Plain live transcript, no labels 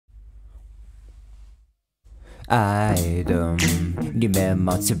I don't remember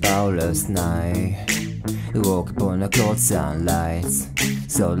much about last night. Woke up on the cold sunlight,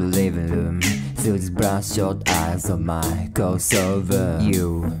 saw the living room through these bloodshot eyes of my crossover.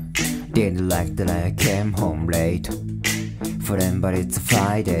 You didn't like that I came home late. For them, but it's a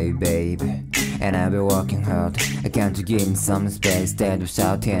Friday, babe, and I've been working hard. I can't you give me some space instead of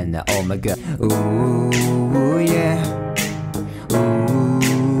shouting, oh my god. Ooh yeah,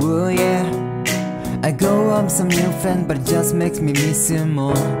 ooh yeah. I go on some new friend, but it just makes me miss you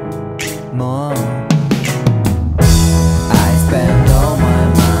more. I spend all my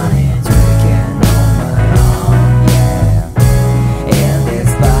money drinking on my own, yeah. In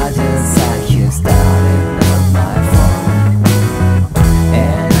these budgets I keep starting on my phone,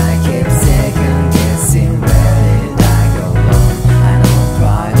 and I keep second guessing where did I go wrong. I know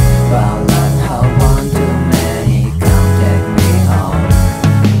pride, but like how one too many can't take me home.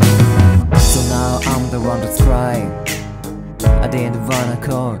 So now I'm the one that's crying. I didn't wanna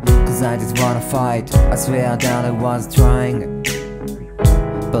call, cause I just wanna fight. I swear that I was trying,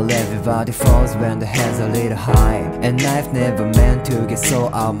 but everybody falls when the heads are a little high. And I've never meant to get so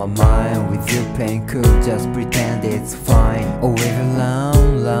out of my mind. With you playing cool, just pretend it's fine. Oh, we've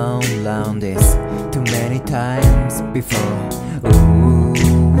learned this too many times before. Ooh.